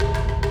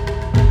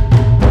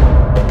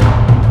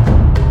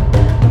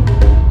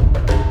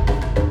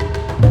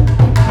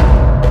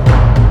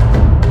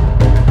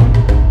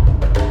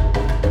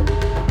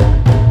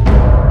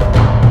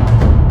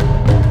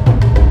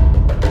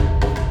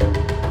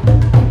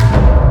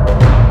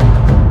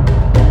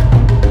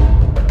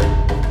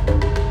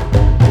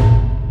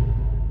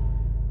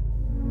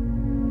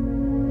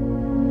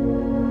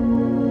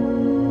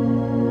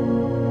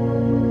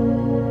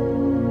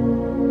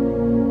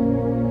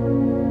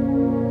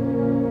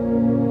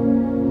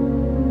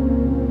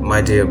my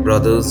dear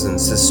brothers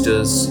and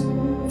sisters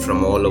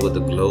from all over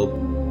the globe.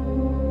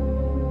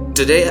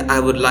 Today I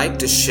would like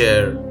to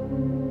share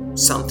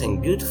something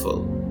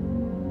beautiful,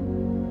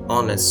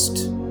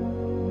 honest,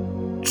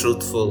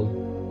 truthful,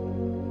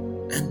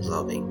 and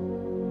loving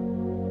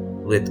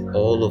with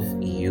all of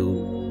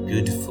you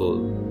beautiful,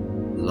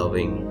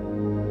 loving,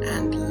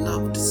 and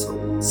loved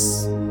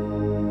souls.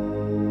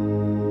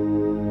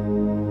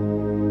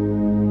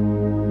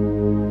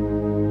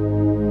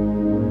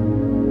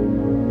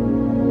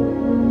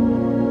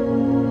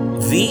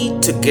 We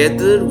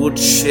together would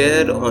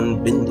share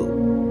on Bindu,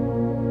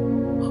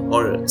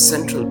 or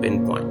central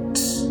pinpoint,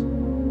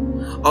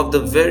 of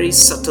the very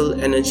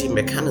subtle energy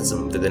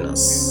mechanism within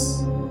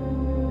us,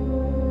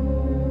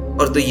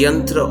 or the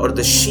yantra or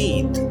the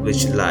sheath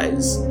which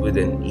lies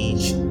within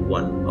each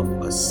one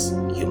of us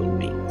human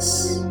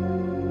beings.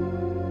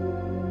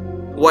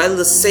 While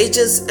the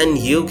sages and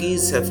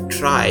yogis have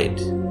tried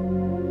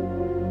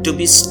to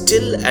be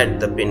still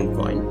at the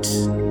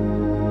pinpoint,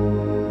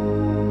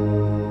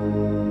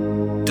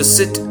 to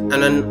sit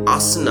in an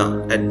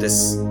asana at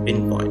this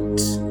pinpoint.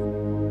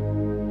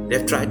 They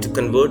have tried to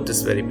convert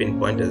this very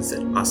pinpoint as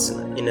an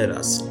asana, inner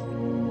asana.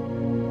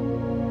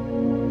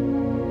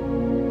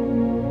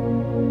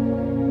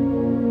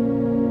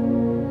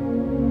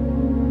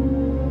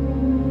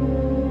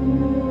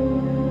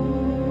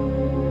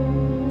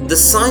 The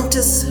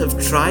scientists have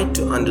tried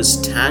to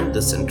understand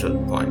the central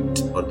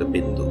point or the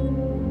bindu.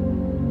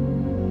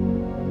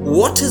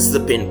 What is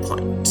the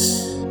pinpoint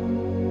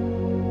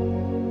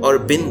or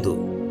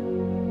bindu?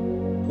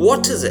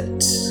 What is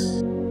it?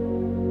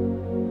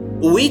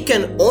 We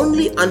can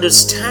only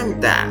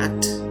understand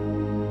that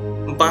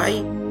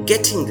by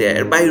getting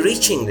there, by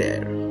reaching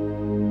there.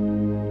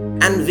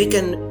 And we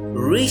can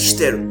reach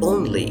there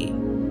only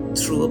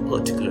through a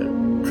particular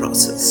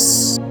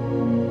process.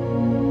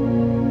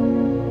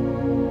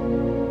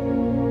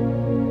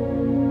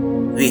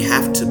 We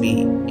have to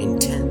be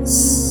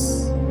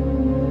intense,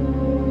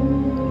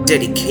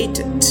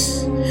 dedicated,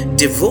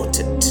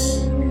 devoted,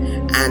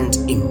 and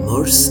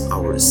immerse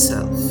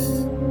ourselves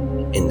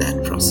in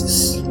that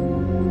process.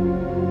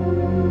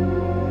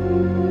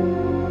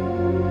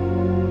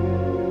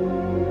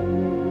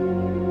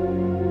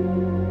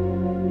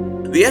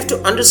 We have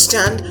to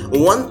understand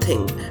one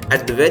thing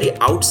at the very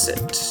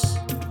outset,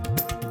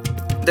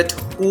 that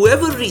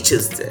whoever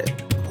reaches there,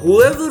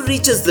 whoever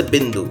reaches the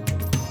bindu,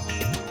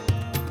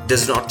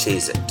 does not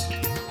chase it.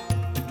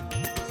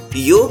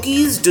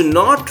 Yogis do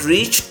not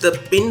reach the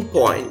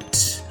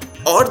pinpoint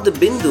or the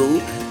bindu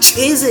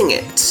chasing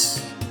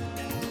it,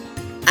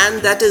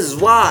 and that is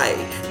why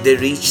they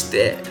reach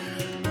there.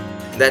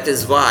 That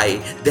is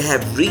why they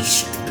have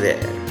reached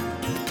there.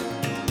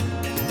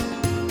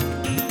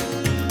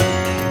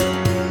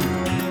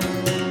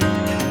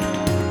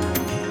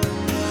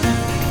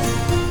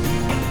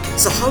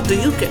 So how do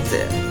you get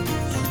there?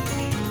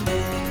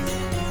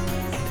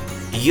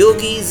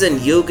 Yogis and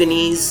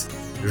yoginis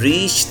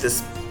reach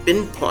this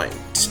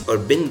pinpoint or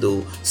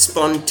bindu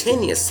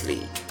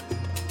spontaneously,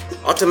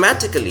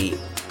 automatically,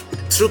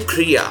 through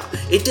kriya.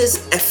 It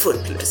is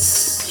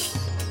effortless.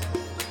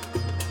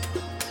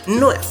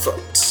 No effort.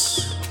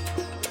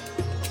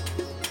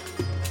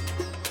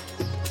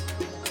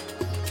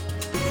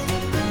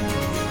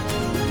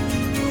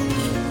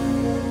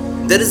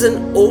 There is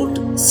an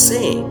old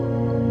saying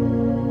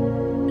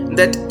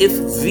that if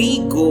we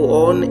go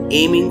on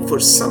aiming for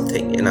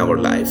something in our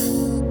life,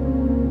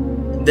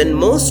 then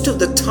most of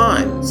the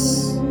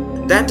times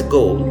that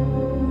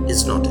goal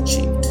is not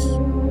achieved.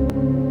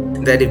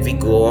 That if we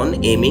go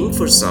on aiming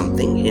for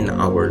something in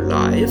our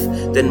life,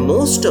 then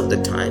most of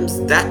the times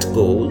that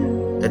goal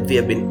that we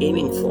have been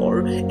aiming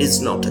for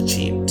is not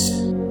achieved.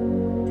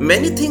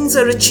 Many things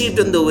are achieved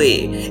on the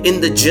way,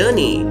 in the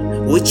journey,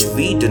 which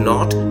we do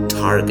not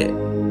target.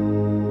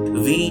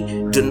 We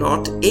do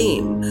not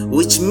aim,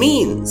 which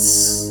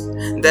means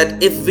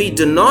that if we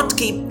do not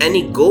keep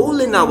any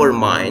goal in our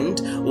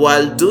mind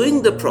while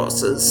doing the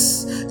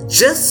process,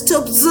 just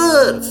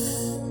observe,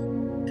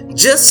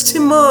 just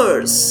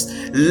immerse,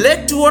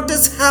 let what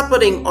is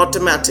happening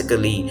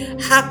automatically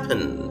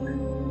happen.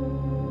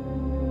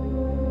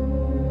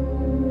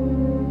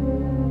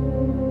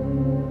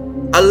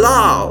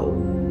 Allow,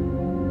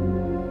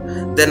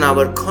 then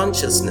our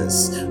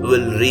consciousness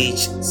will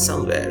reach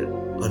somewhere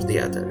or the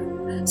other.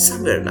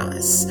 Somewhere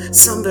nice,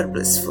 somewhere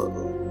blissful,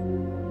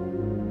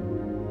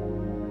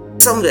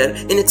 somewhere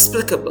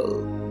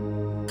inexplicable,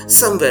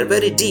 somewhere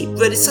very deep,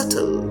 very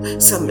subtle,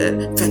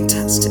 somewhere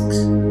fantastic,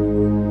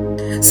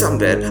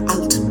 somewhere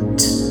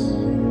ultimate.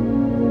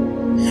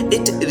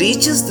 It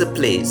reaches the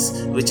place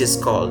which is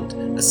called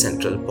a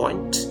central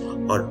point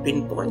or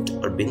pinpoint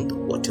or bindu,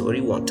 whatever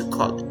you want to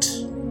call it.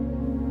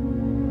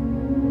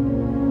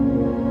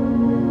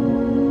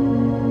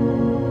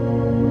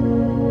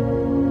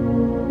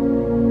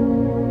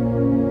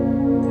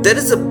 There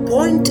is a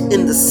point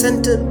in the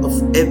center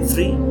of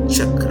every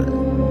chakra.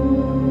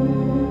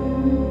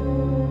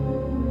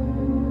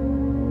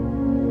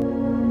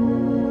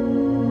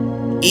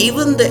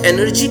 Even the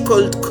energy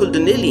called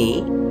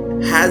Kundalini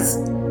has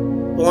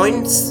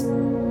points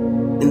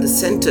in the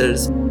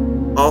centers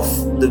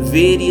of the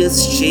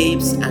various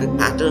shapes and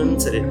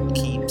patterns that it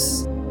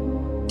keeps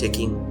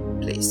taking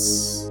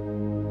place,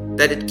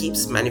 that it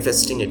keeps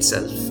manifesting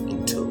itself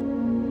into.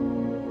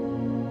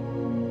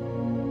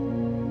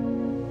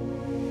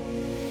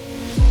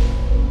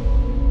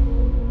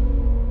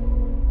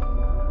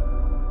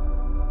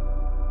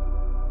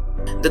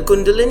 The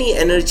Kundalini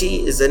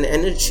energy is an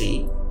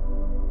energy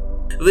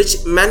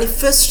which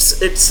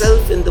manifests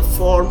itself in the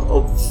form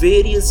of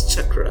various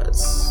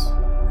chakras.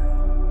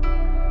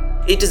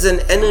 It is an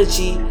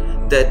energy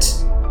that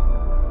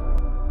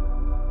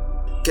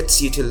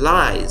gets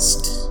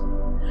utilized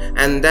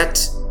and that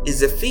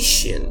is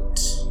efficient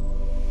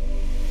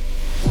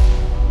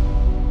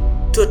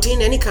to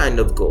attain any kind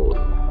of goal,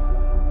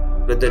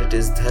 whether it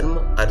is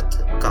dharma,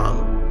 artha,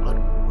 kama or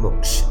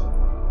moksha.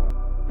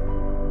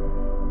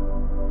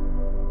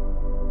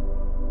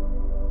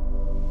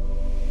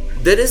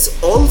 There is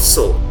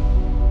also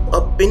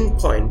a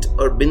pinpoint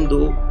or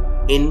bindu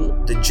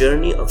in the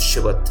journey of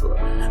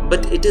Shivatva,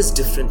 but it is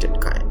different in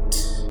kind.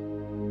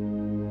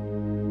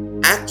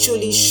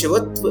 Actually,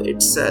 Shivatva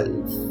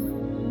itself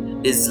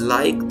is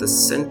like the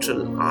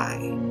central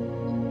eye,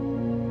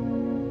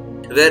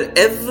 where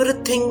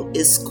everything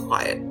is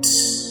quiet,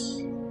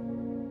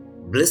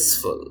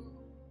 blissful,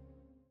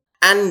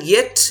 and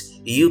yet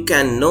you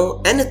can know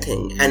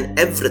anything and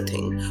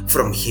everything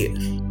from here.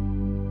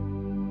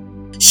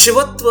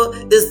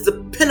 Shivatva is the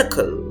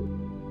pinnacle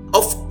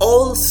of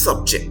all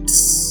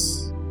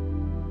subjects.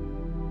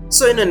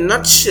 So in a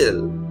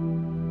nutshell,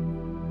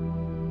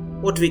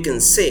 what we can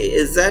say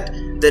is that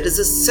there is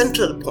a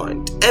central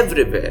point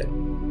everywhere,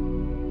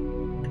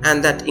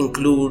 and that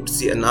includes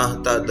the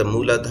Anahata, the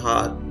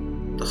Mooladhara,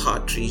 the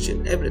heart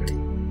region, everything.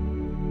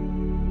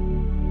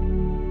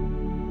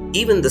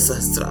 Even the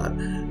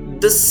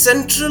Sahasrara, the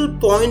central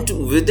point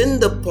within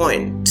the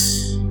point,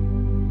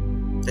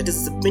 that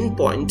is the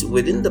pinpoint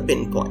within the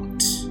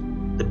pinpoint,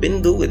 the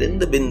bindu within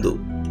the bindu,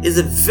 is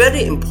a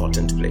very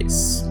important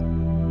place.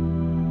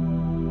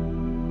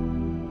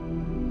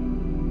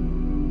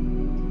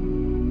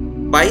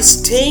 By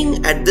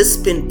staying at this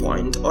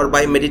pinpoint or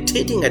by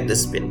meditating at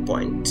this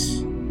pinpoint,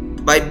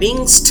 by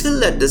being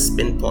still at this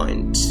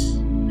pinpoint,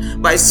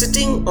 by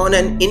sitting on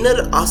an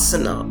inner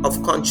asana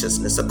of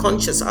consciousness, a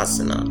conscious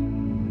asana,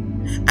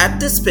 at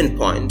this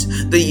pinpoint,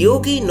 the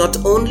yogi not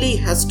only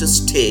has to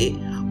stay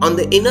on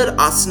the inner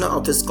asana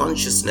of his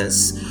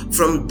consciousness,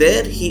 from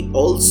there he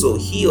or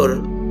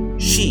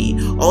she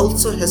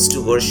also has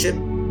to worship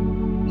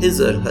his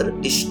or her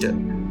Ishta.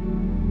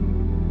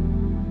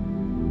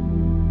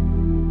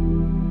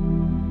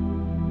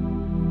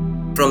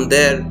 From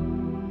there,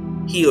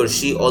 he or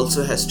she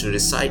also has to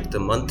recite the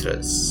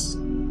mantras,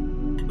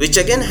 which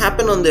again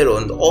happen on their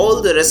own.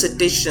 All the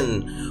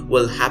recitation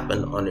will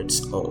happen on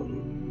its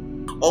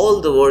own. All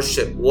the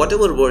worship,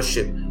 whatever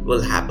worship,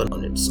 will happen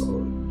on its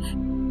own.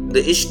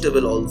 The Ishta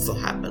will also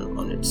happen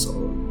on its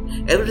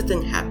own.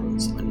 Everything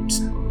happens on its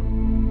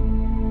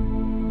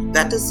own.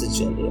 That is the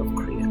journey of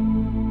Kriya.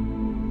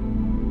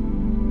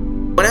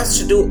 One has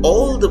to do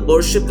all the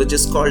worship which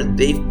is called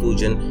Dev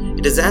Pujan.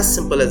 It is as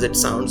simple as it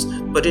sounds,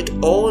 but it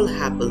all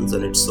happens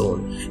on its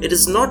own. It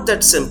is not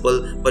that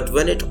simple, but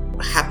when it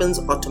happens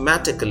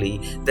automatically,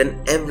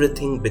 then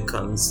everything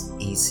becomes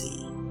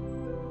easy.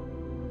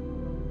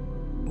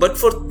 But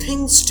for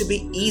things to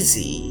be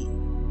easy,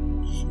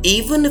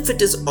 even if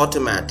it is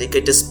automatic,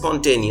 it is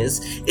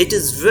spontaneous, it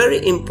is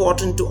very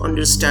important to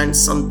understand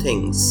some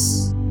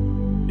things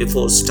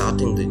before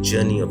starting the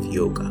journey of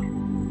yoga.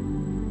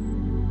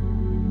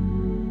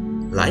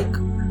 Like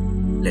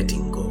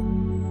letting go.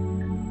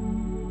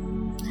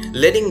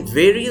 Letting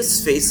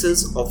various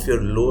phases of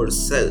your lower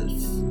self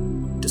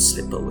to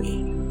slip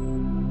away.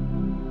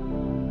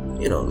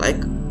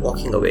 Like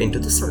walking away into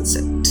the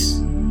sunset.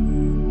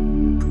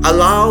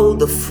 Allow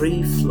the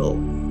free flow.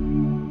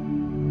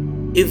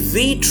 If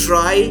we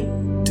try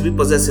to be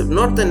possessive,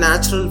 not the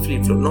natural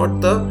free flow,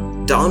 not the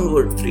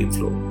downward free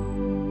flow,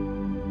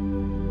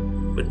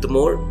 but the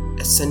more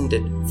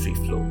ascended free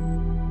flow,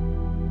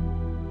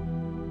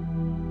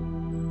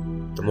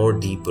 the more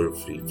deeper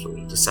free flow,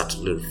 the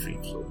subtler free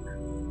flow,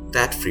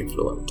 that free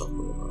flow I'm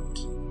talking about.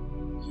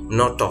 I'm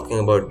not talking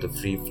about the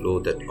free flow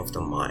that of the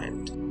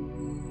mind,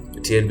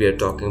 but here we are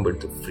talking about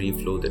the free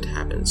flow that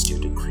happens due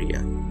to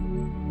Kriya.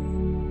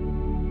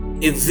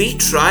 If we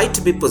try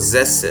to be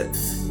possessive,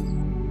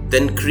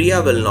 then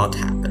Kriya will not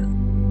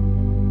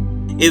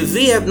happen. If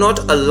we have not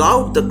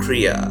allowed the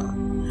Kriya,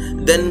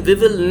 then we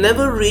will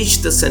never reach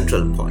the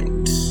central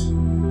point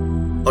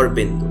or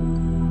bindu.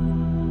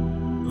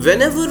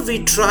 Whenever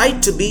we try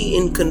to be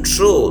in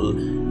control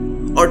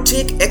or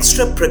take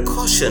extra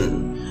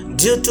precaution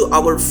due to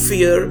our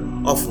fear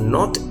of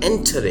not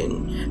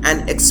entering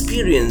and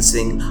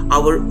experiencing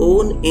our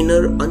own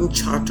inner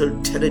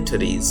uncharted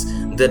territories.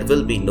 There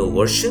will be no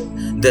worship,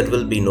 there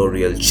will be no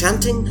real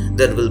chanting,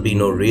 there will be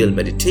no real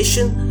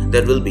meditation,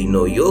 there will be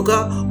no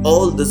yoga.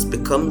 All this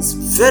becomes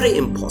very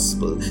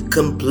impossible,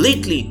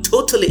 completely,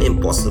 totally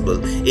impossible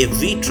if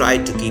we try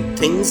to keep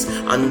things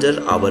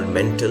under our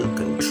mental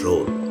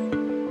control.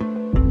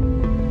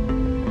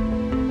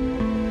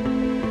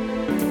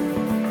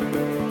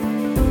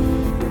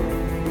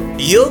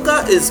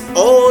 Yoga is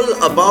all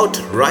about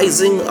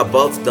rising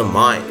above the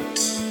mind,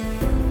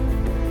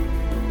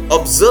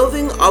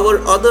 observing our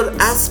other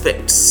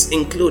aspects,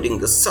 including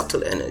the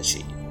subtle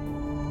energy,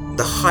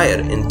 the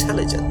higher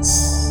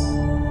intelligence.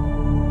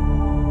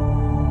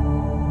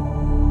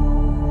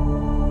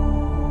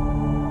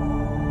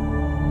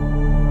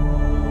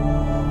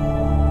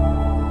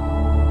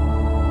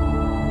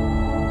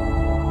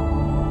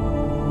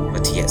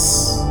 But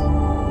yes,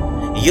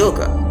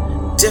 yoga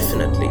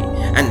definitely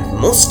and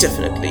most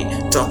definitely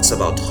talks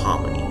about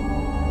harmony.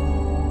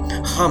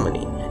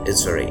 Harmony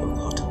is very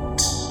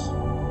important.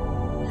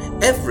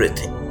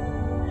 Everything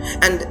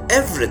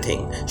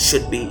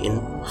should be in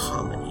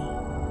harmony.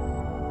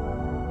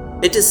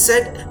 It is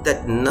said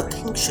that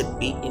nothing should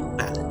be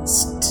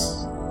imbalanced.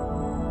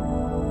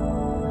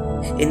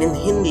 In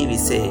Hindi we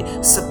say,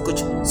 सब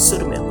कुछ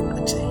सुर में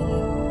होना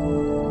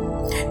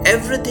चाहिए.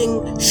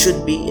 Everything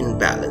should be in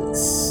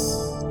balance.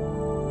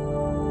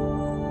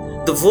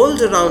 The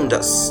world around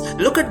us,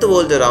 look at the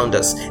world around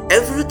us.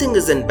 Everything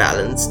is in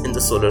balance in the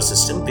solar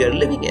system we are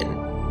living in.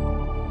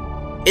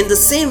 In the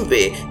same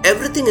way,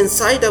 everything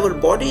inside our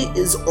body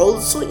is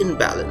also in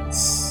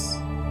balance,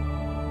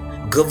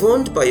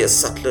 governed by a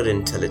subtler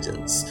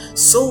intelligence.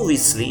 So we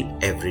sleep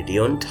every day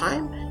on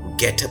time,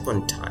 get up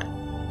on time.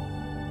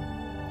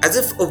 As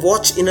if a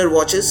inner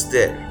watch is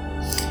there.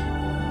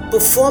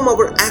 Perform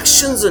our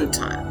actions on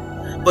time.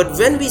 But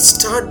when we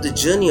start the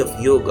journey of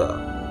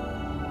yoga,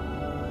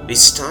 we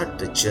start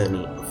the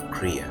journey of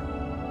Kriya.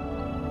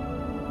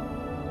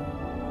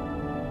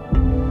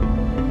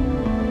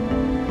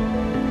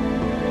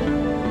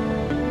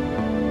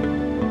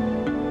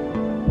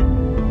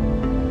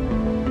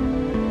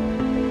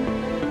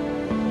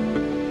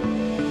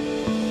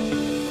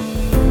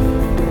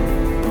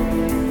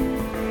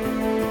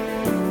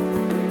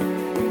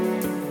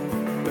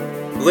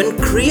 When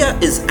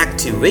Kriya is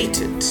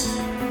activated,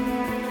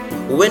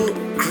 when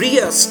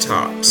Kriya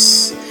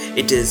starts,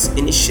 it is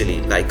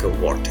initially like a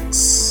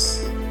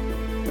vortex.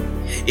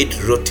 It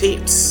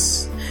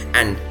rotates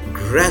and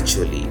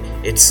gradually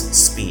its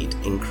speed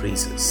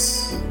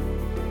increases.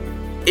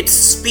 Its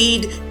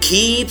speed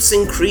keeps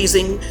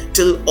increasing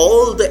till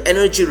all the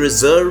energy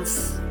reserve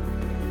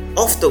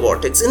of the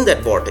vortex, in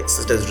that vortex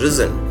that has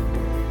risen,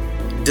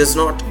 does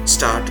not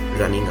start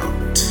running out.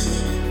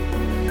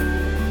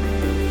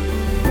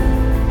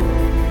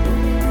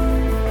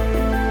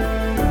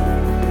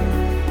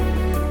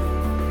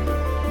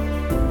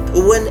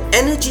 When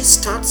energy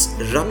starts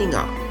running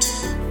out,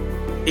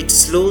 it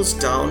slows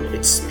down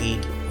its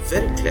speed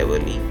very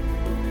cleverly,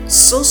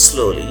 so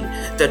slowly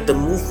that the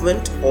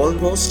movement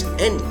almost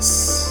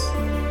ends.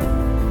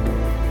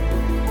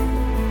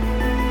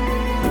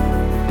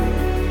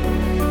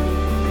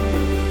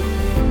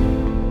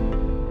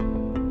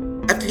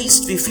 At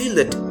least we feel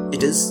that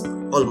it is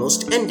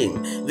almost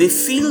ending. We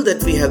feel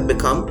that we have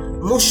become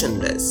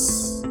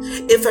motionless.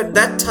 If at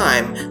that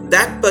time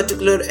that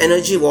particular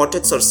energy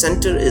vortex or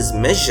center is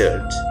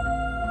measured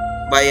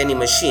by any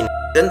machine,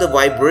 then the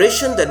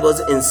vibration that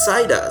was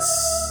inside us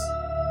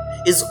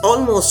is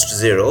almost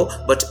zero,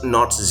 but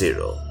not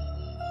zero.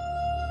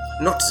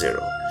 Not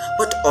zero,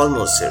 but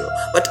almost zero.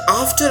 But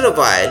after a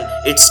while,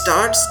 it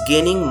starts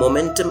gaining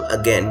momentum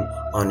again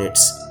on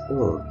its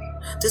own.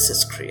 This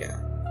is Kriya.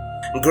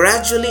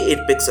 Gradually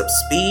it picks up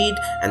speed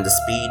and the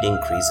speed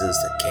increases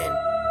again.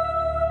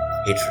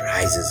 It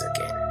rises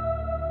again.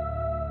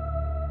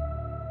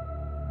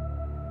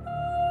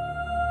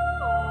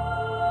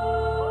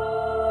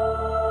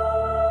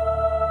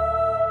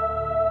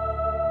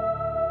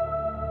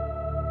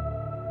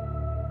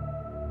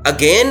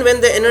 Again,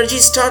 when the energy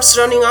starts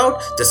running out,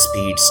 the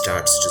speed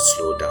starts to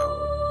slow down.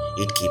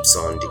 It keeps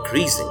on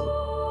decreasing.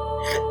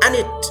 And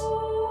it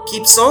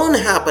keeps on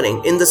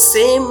happening in the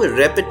same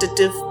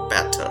repetitive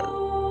pattern.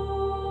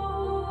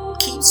 It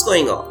keeps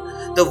going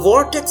on. The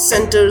vortex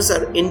centers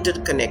are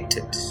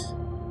interconnected.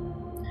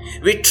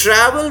 We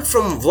travel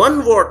from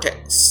one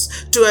vortex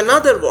to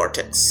another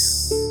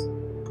vortex.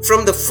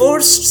 From the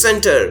first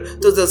center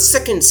to the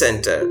second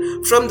center,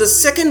 from the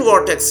second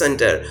vortex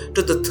center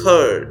to the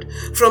third,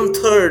 from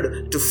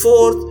third to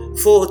fourth,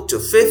 fourth to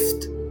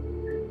fifth,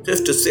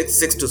 fifth to sixth,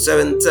 sixth to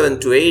seventh, seventh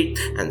to eighth,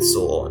 and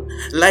so on.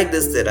 Like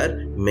this, there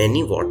are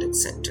many vortex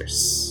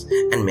centers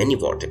and many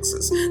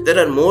vortexes. There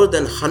are more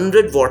than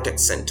 100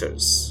 vortex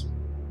centers.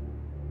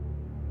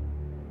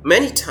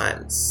 Many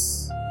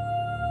times,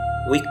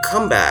 we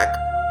come back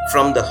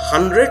from the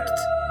 100th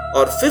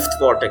or 5th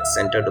vortex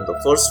center to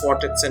the first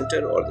vortex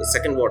center or the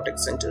second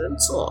vortex center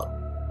and so on.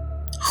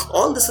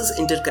 All this is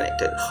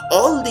interconnected.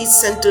 All these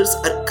centers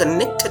are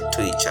connected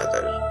to each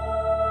other.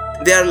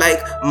 They are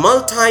like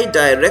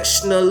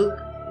multi-directional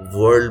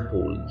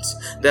whirlpools.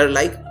 They are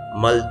like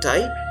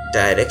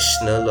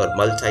multi-directional or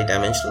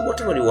multi-dimensional,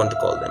 whatever you want to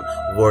call them,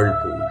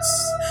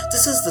 whirlpools.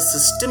 This is the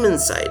system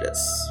inside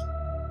us.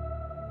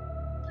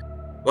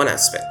 One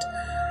aspect,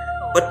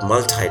 but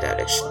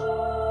multi-directional.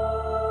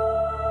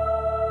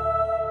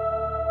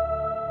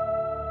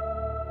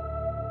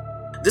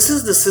 This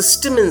is the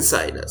system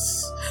inside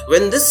us.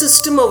 When this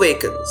system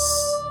awakens,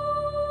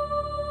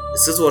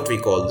 this is what we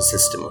call the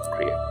system of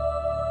Kriya.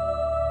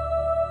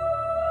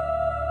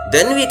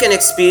 Then we can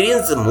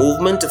experience the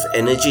movement of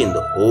energy in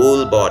the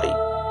whole body.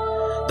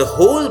 The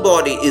whole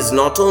body is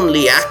not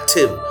only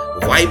active,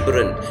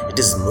 vibrant, it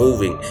is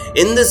moving.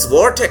 In this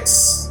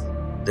vortex,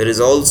 there is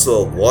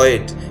also a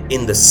void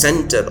in the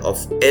center of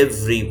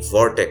every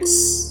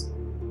vortex,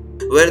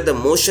 where the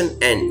motion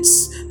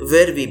ends,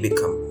 where we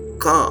become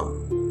calm.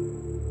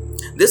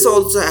 This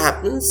also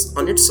happens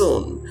on its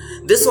own.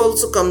 This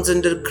also comes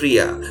under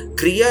Kriya.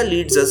 Kriya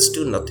leads us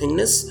to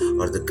nothingness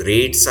or the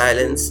great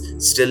silence,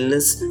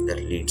 stillness that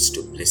leads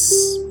to bliss.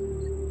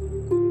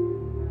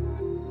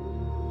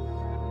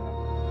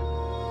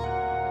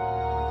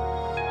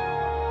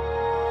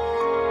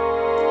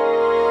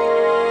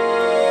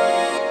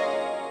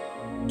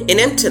 In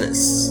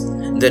emptiness,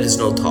 there is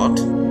no thought,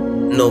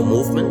 no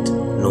movement,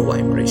 no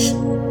vibration.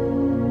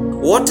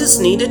 What is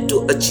needed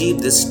to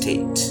achieve this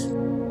state?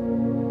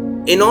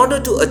 In order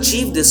to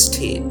achieve this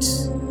state,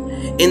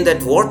 in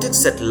that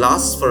vortex that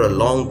lasts for a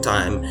long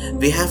time,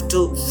 we have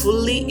to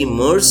fully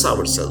immerse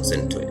ourselves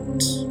into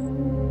it.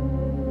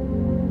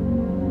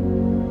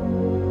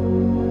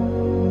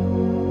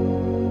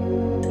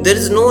 There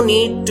is no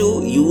need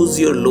to use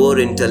your lower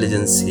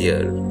intelligence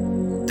here.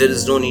 There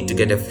is no need to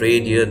get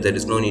afraid here. There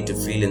is no need to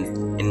feel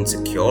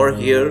insecure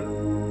here.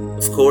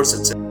 Of course,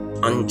 it's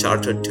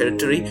uncharted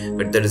territory,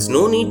 but there is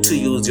no need to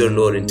use your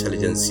lower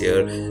intelligence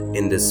here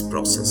in this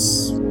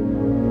process.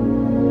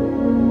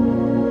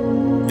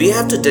 We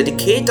have to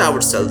dedicate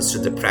ourselves to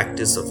the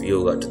practice of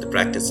yoga, to the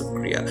practice of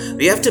Kriya.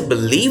 We have to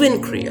believe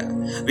in Kriya.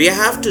 We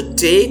have to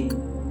take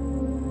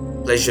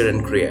pleasure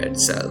in Kriya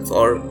itself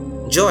or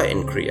joy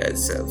in Kriya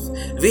itself.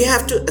 We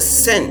have to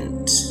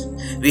ascend.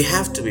 We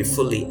have to be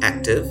fully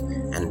active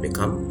and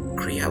become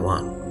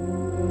Kriyavan.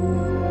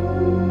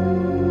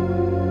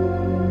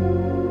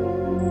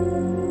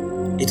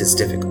 It is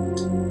difficult.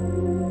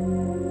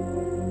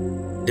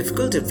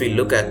 Difficult if we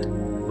look at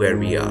where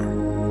we are,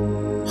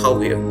 how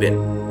we have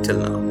been till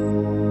now.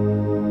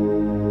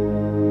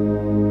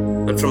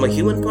 But from a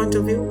human point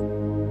of view,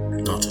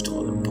 not at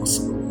all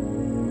impossible,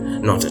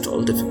 not at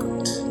all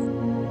difficult.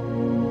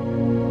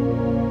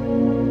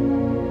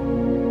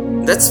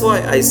 That's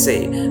why I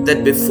say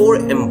that before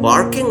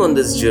embarking on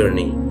this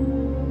journey,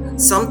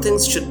 some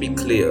things should be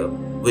clear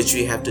which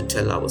we have to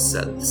tell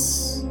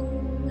ourselves,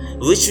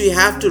 which we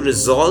have to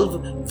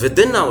resolve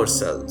within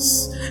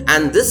ourselves.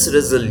 And this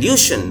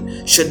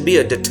resolution should be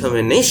a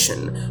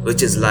determination,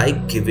 which is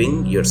like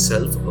giving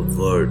yourself a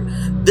word.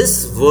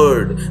 This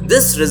word,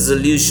 this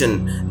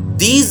resolution,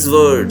 these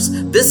words,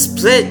 this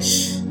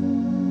pledge,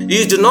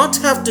 you do not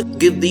have to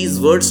give these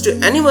words to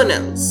anyone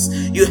else.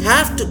 You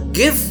have to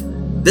give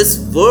this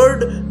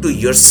word to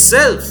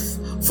yourself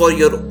for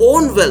your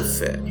own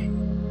welfare,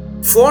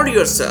 for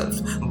yourself,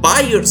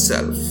 by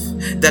yourself,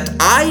 that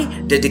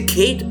I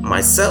dedicate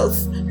myself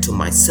to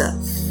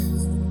myself.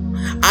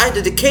 I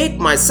dedicate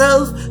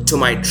myself to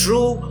my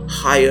true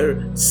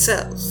higher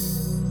self.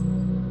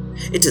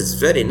 It is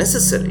very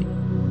necessary.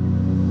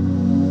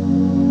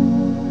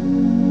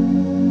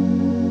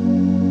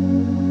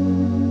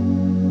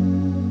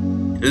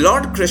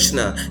 Lord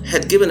Krishna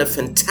had given a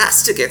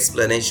fantastic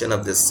explanation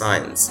of this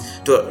science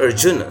to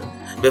Arjuna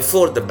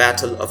before the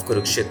battle of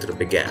Kurukshetra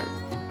began.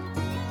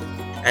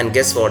 And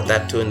guess what?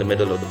 That too in the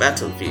middle of the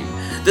battlefield.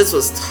 This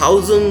was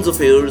thousands of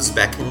years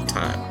back in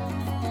time.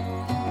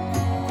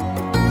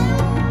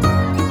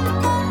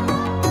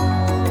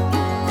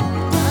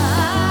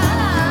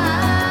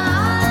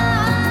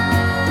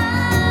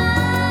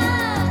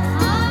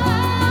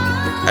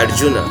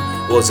 Arjuna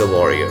was a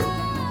warrior.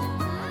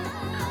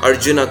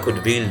 Arjuna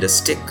could wield a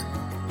stick.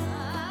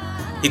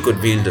 He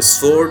could wield a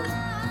sword.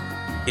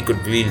 He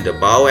could wield a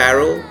bow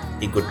arrow.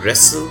 He could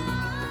wrestle.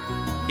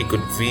 He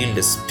could wield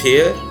a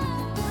spear.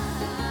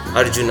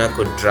 Arjuna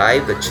could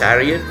drive the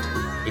chariot.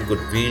 He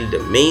could wield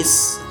a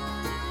mace.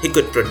 He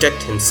could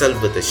protect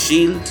himself with a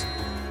shield.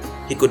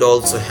 He could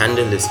also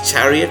handle his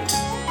chariot.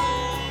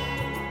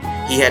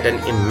 He had an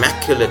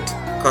immaculate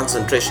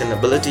concentration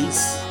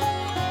abilities.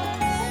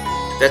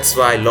 That's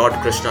why Lord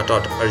Krishna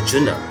taught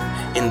Arjuna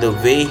in the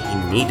way he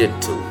needed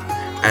to,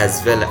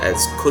 as well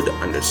as could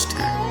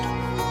understand.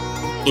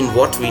 In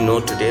what we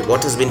know today,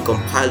 what has been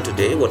compiled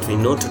today, what we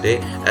know today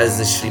as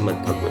the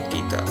Srimad Bhagavad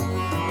Gita.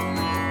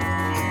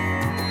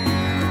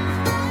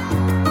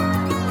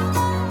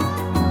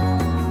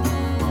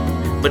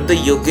 But the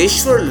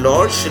Yogeshwar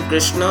Lord Shri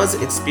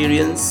Krishna's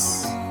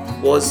experience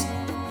was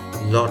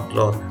lot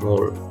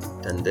more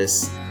than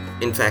this.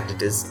 In fact,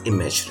 it is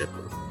immeasurable.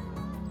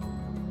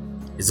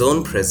 His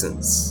own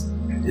presence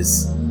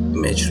is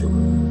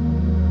immeasurable.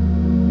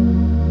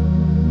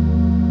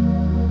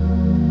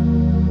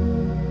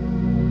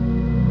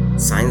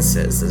 Science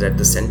says that at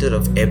the center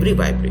of every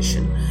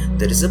vibration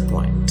there is a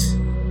point.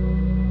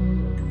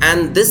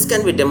 And this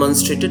can be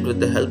demonstrated with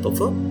the help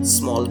of a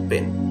small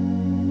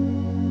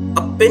pin.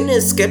 A pin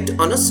is kept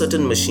on a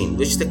certain machine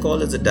which they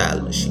call as a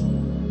dial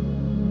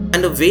machine.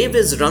 And a wave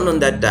is run on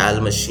that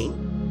dial machine,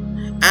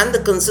 and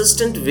the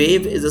consistent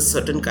wave is a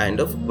certain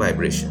kind of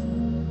vibration.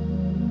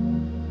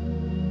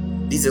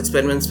 These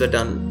experiments were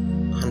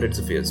done hundreds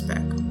of years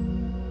back.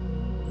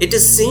 It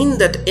is seen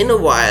that in a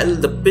while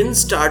the pin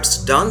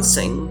starts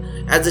dancing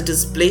as it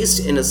is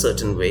placed in a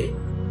certain way,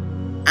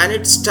 and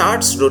it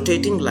starts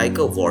rotating like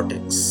a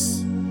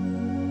vortex.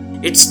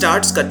 It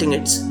starts cutting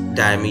its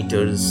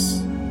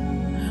diameters,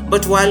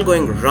 but while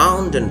going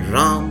round and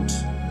round,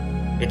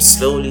 it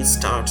slowly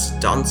starts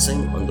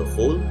dancing on the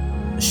whole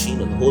machine,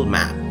 on the whole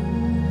map.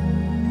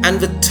 And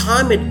with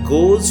time it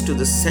goes to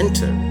the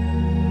center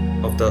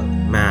of the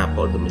map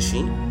or the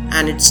machine,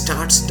 and it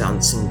starts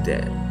dancing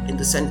there in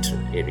the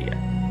center area.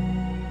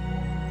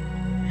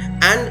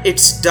 And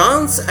its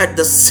dance at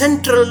the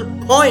central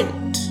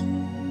point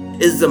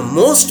is the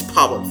most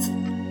powerful.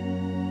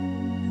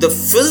 The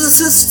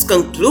physicists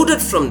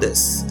concluded from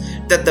this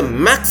that the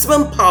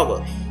maximum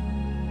power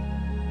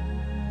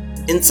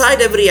inside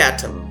every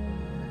atom,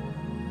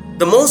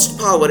 the most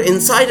power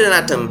inside an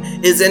atom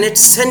is in its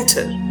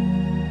center,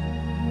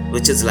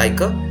 which is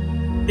like a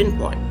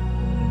pinpoint.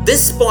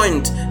 This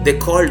point they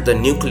called the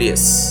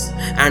nucleus,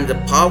 and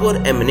the power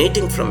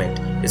emanating from it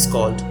is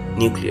called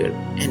nuclear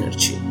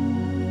energy.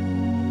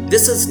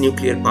 This is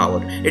nuclear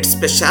power. Its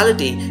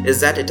speciality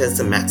is that it has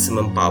the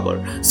maximum power.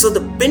 So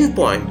the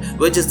pinpoint,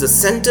 which is the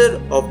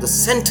center of the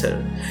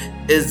center,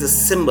 is the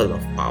symbol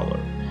of power.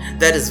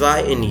 That is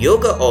why in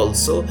yoga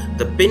also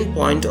the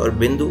pinpoint or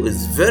bindu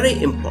is very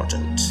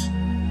important.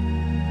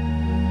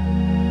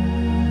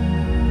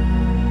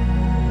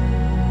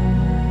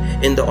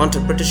 In the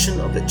interpretation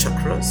of the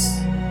chakras,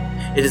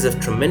 it is of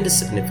tremendous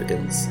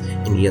significance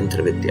in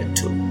Yantra Vidya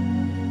too.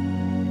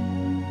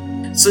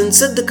 So in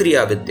Siddha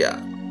Kriya Vidya,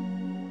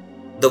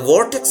 the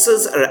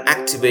vortexes are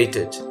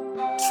activated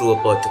through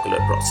a particular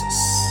process.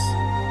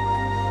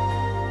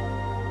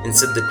 In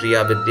Siddha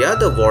Kriya Vidya,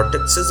 the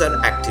vortexes are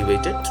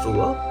activated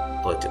through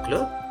a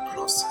particular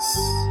process.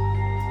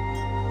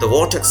 The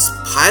vortex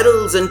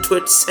spirals into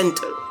its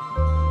center.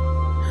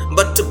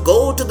 But to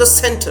go to the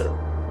center,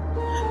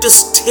 to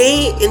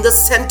stay in the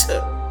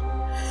center,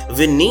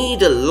 we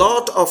need a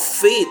lot of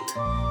faith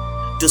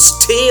to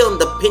stay on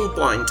the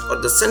pinpoint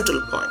or the central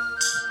point.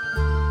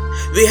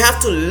 We have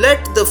to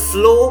let the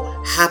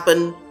flow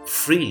happen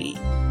freely.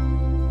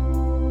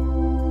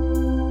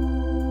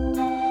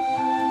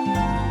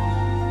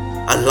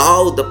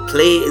 Allow the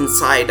play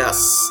inside us.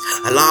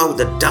 Allow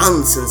the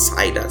dance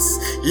inside us.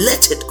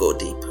 Let it go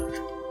deeper.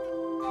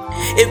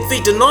 If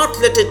we do not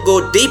let it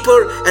go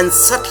deeper and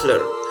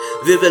subtler,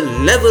 we will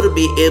never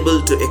be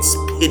able to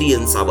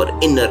experience our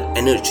inner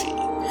energy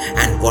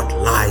and what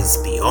lies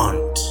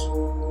beyond.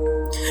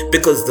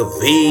 Because the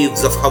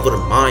waves of our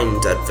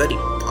mind are very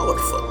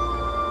powerful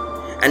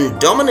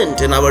and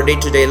dominant in our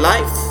day-to-day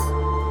life.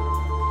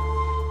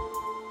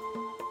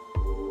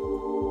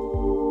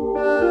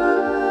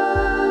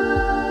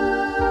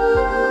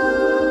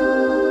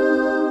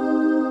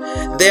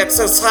 They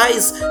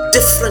exercise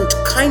different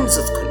kinds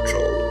of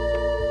control,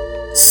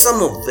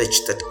 some of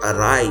which that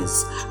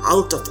arise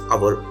out of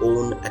our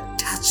own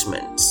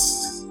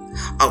attachments,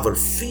 our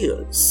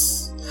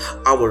fears,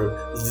 our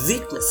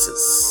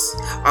weaknesses,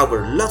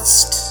 our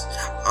lust,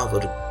 our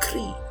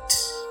greed,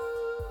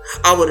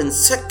 our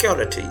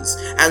insecurities,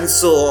 and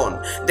so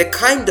on. They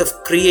kind of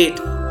create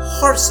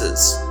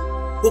horses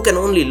who can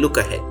only look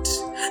ahead,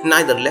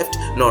 neither left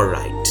nor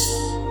right.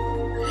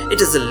 It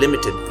is a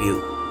limited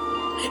view.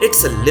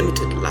 It's a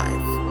limited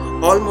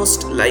life,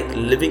 almost like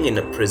living in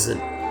a prison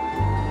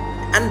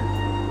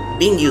and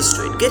being used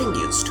to it, getting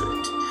used to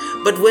it.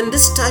 But when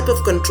this type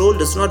of control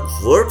does not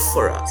work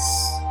for us,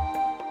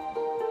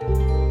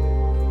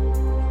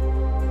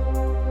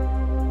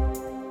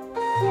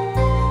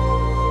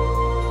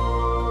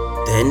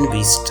 then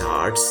we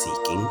start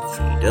seeking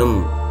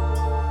freedom,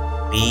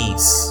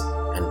 peace,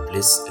 and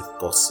bliss if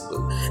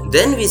possible.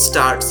 Then we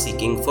start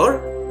seeking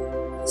for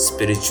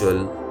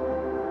spiritual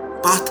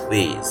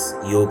pathways,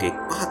 yogic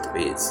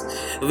pathways.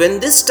 When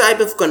this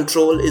type of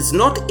control is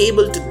not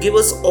able to give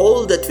us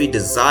all that we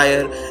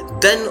desire,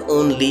 then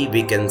only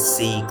we can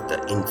seek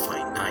the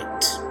infinite.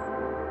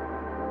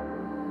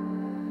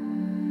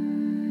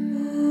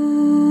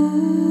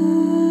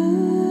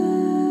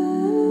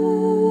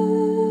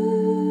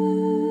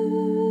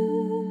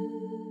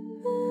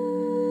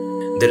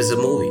 There is a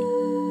movie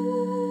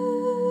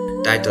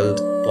titled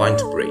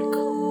Point Break,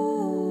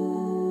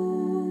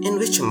 in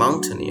which a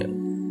mountaineer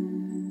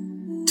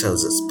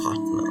tells his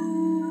partner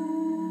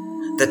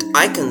that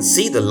I can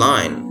see the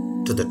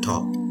line to the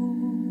top.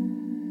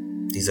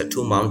 These are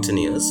two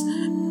mountaineers.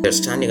 They're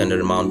standing under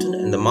a mountain,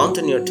 and the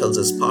mountaineer tells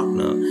his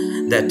partner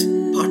that,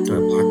 partner,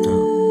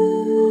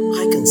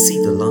 I can can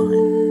see the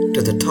line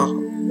to the top.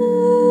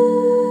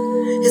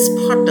 His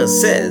partner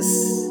says,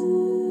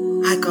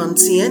 I can't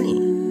see any.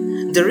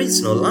 There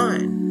is no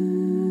line.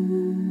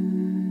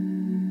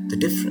 The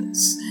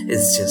difference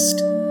is just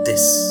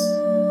this.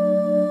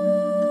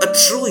 A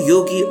true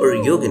yogi or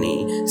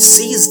yogini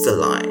sees the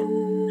line,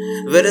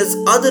 whereas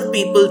other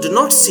people do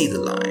not see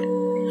the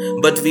line.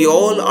 But we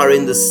all are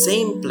in the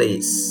same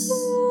place,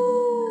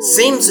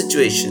 same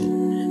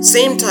situation,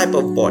 same type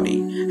of body,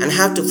 and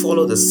have to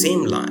follow the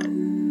same line.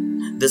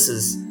 This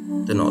is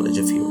the knowledge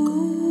of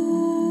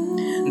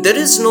yoga. There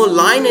is no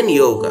line in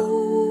yoga.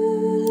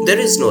 There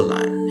is no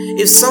line.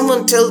 If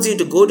someone tells you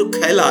to go to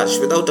Kailash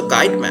without a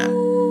guide map,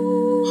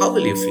 how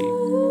will you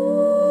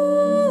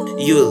feel?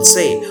 You will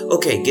say,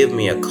 okay, give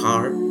me a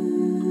car,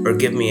 or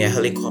give me a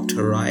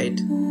helicopter ride,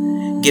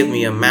 give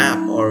me a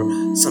map or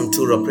some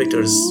tour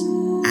operator's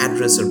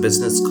address or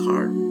business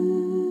card,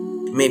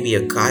 maybe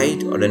a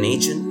guide or an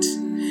agent,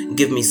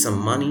 give me some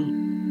money,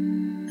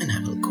 and I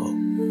will go.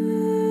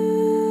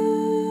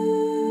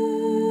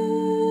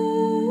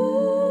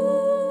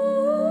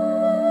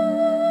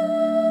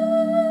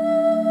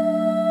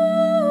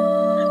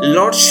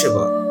 Lord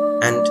Shiva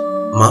and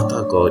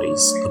Mata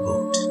Gauri's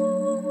abode,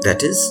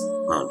 that is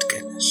Mount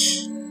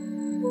Kailash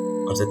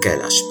or the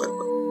Kailash Parvat.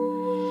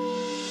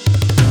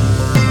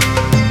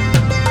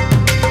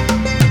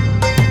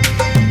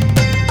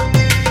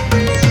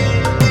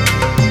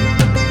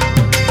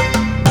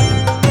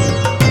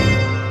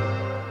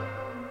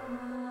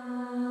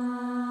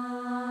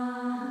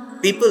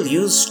 People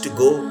used to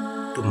go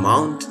to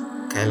Mount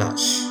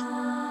Kailash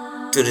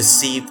to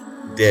receive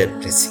their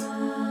blessing,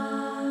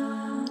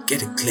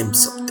 get a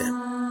glimpse of them,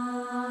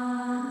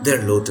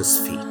 their lotus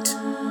feet,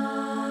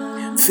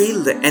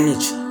 feel the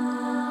energy,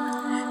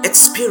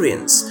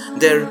 experience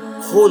their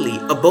holy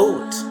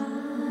abode,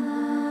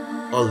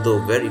 although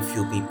very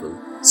few people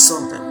saw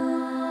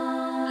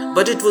them.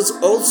 But it was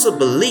also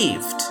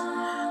believed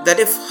that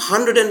if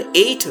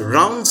 108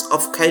 rounds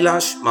of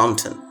Kailash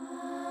mountain,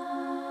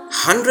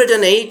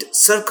 108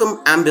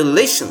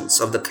 circumambulations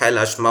of the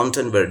Kailash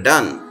mountain were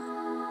done,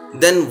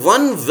 then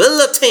one will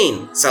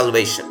attain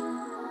salvation.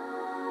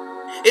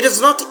 It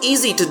is not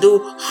easy to do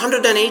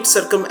 108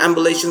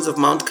 circumambulations of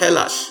Mount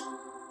Kailash.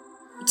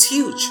 It's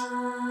huge.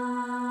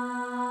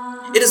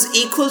 It is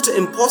equal to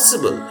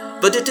impossible,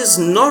 but it is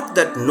not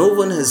that no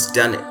one has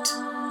done it.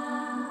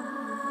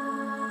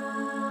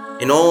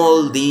 In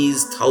all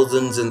these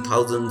thousands and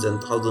thousands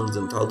and thousands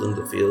and thousands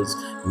of years,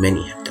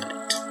 many have done it.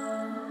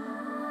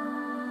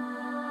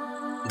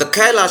 The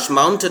Kailash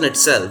mountain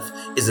itself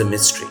is a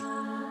mystery.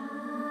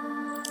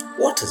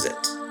 What is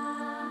it?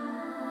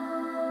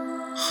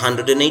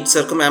 108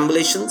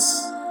 circumambulations?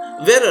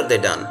 Where are they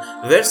done?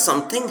 Where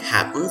something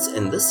happens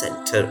in the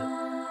center.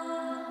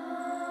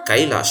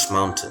 Kailash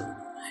mountain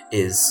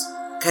is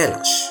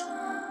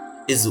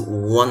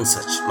one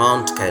such.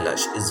 Mount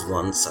Kailash is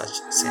one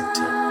such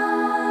center.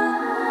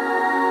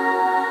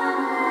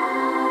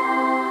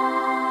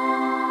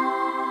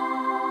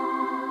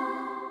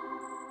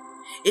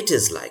 It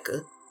is like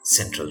a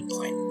central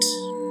point.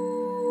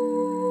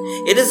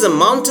 It is a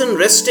mountain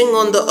resting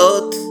on the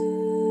earth,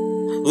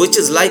 which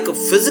is like a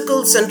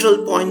physical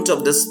central point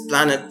of this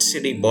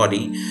planetary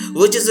body,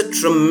 which is a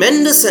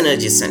tremendous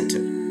energy center,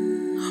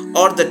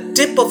 or the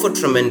tip of a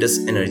tremendous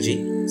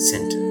energy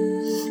center.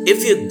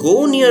 If you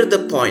go near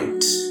the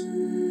point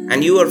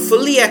and you are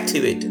fully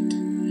activated,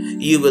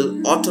 you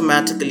will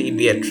automatically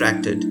be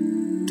attracted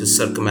to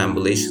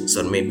circumambulations,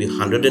 or maybe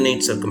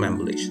 108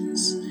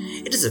 circumambulations.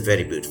 It is a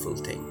very beautiful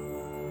thing.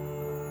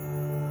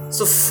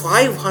 So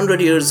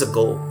 500 years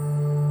ago,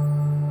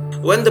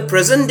 when the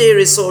present day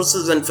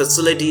resources and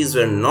facilities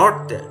were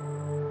not there,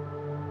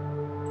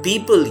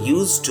 people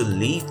used to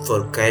leave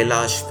for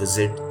Kailash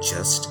visit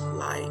just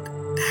like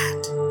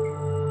that.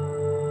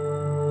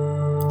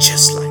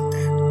 Just like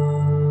that.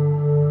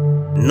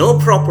 No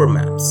proper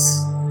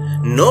maps,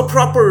 no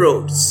proper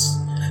roads,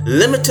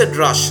 limited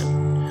ration,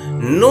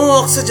 no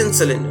oxygen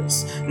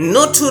cylinders,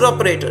 no tour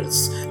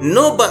operators,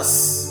 no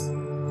bus,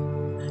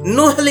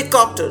 no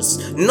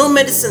helicopters, no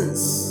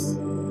medicines,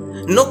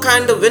 no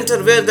kind of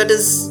winter wear that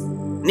is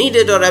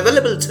needed or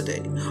available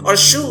today, or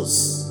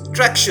shoes,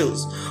 track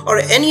shoes, or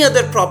any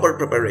other proper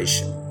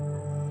preparation.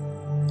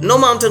 No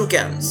mountain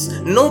camps,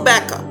 no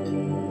backup.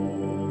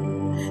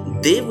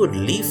 They would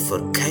leave for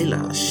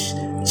Kailash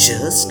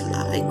just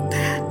like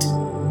that.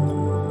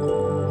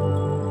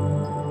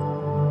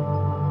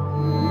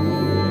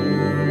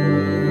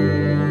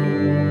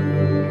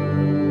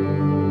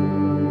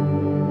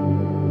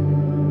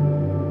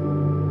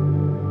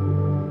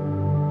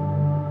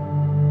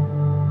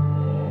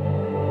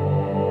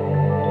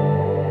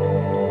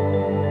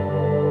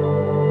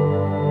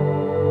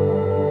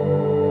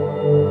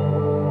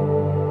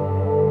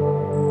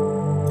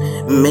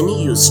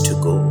 Many used to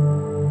go,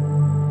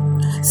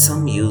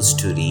 some used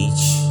to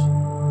reach,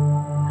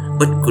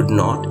 but could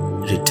not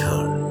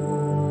return.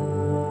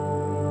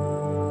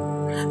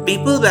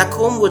 People back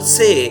home would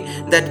say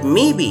that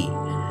maybe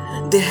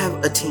they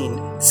have attained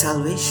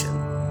salvation.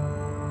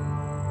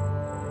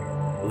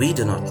 We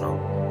do not know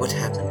what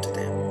happened to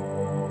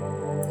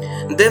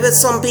them? There were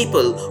some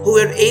people who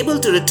were able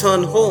to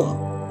return home.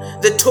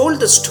 They told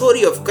the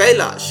story of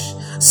Kailash.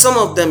 Some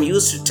of them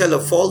used to tell a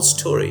false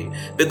story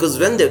because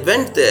when they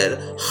went there,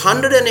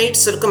 108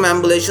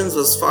 circumambulations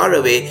was far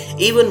away.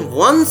 Even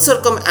one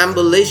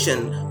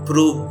circumambulation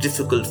proved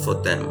difficult for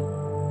them.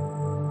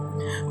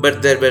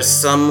 But there were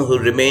some who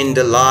remained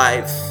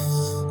alive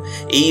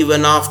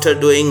even after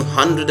doing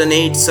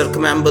 108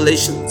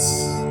 circumambulations.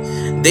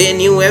 They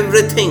knew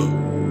everything.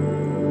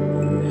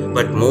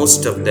 But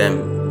most of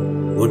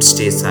them would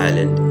stay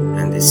silent,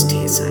 and they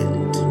stay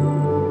silent.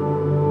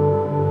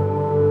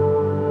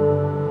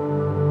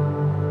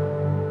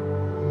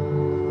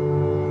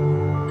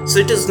 So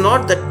it is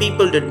not that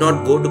people did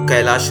not go to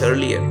Kailash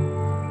earlier.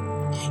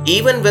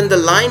 Even when the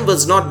line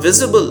was not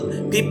visible,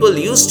 people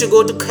used to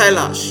go to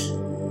Kailash.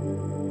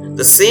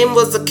 The same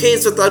was the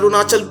case with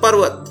Arunachal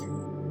Parvat.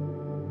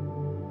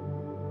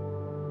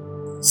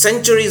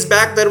 Centuries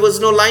back, there was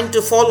no line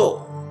to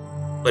follow.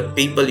 But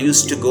people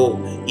used to go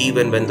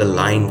even when the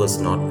line was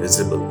not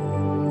visible.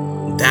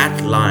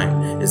 That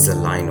line is the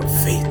line of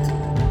faith.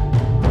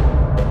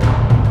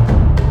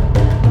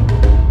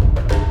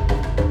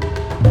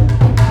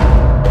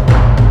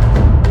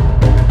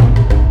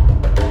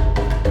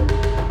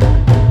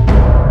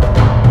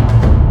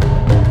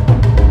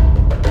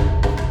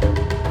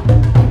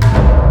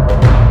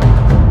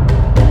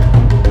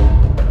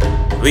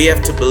 We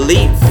have to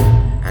believe,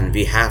 and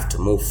we have to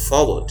move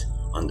forward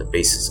on the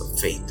basis of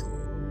faith.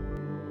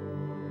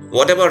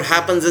 Whatever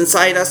happens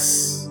inside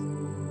us,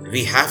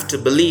 we have to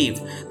believe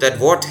that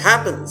what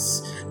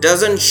happens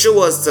doesn't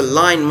show us the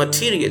line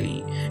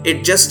materially.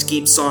 It just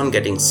keeps on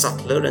getting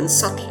subtler and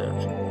subtler.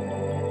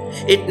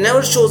 It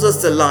never shows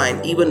us the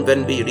line even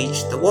when we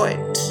reach the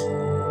void.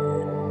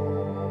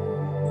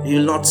 We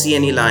will not see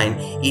any line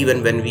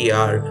even when we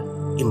are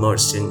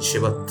immersed in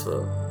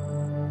Shivatva.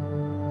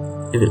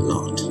 We will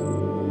not.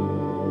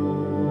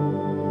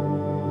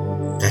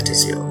 That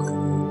is yoga.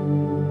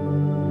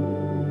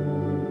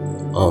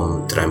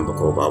 Om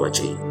Trambako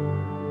Babaji,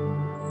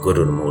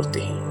 Gurur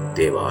Murti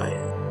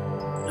Devaya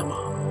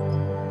Namaha.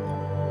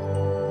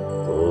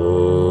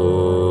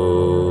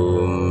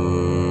 Om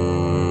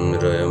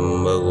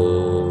Trambako,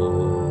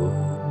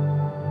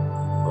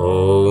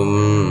 Om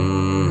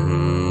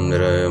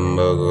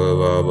Trambako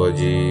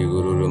Babaji,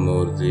 Gurur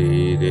Murti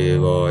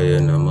Devaya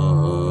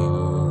Namaha.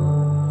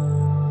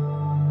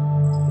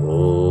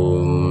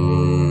 Om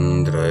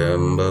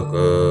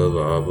Trambaka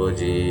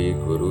Babaji,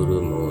 Gurur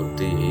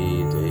Murti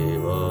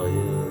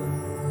Devaya.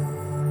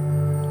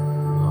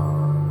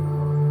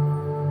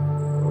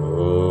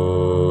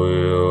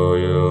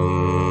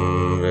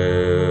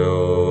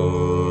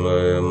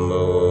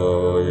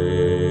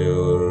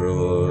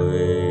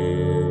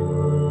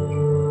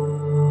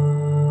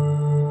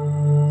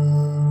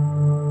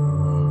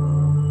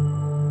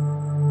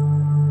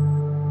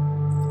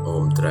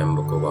 Om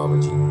Trambako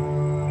Babaji,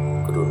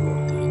 Gurur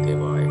Murti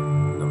Devaya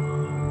Namaha.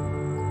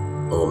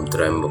 Om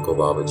Trambako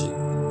Babaji,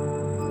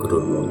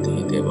 Gurur Murti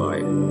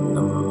Devaya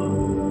Namaha.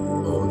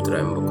 Om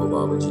Trambako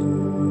Babaji,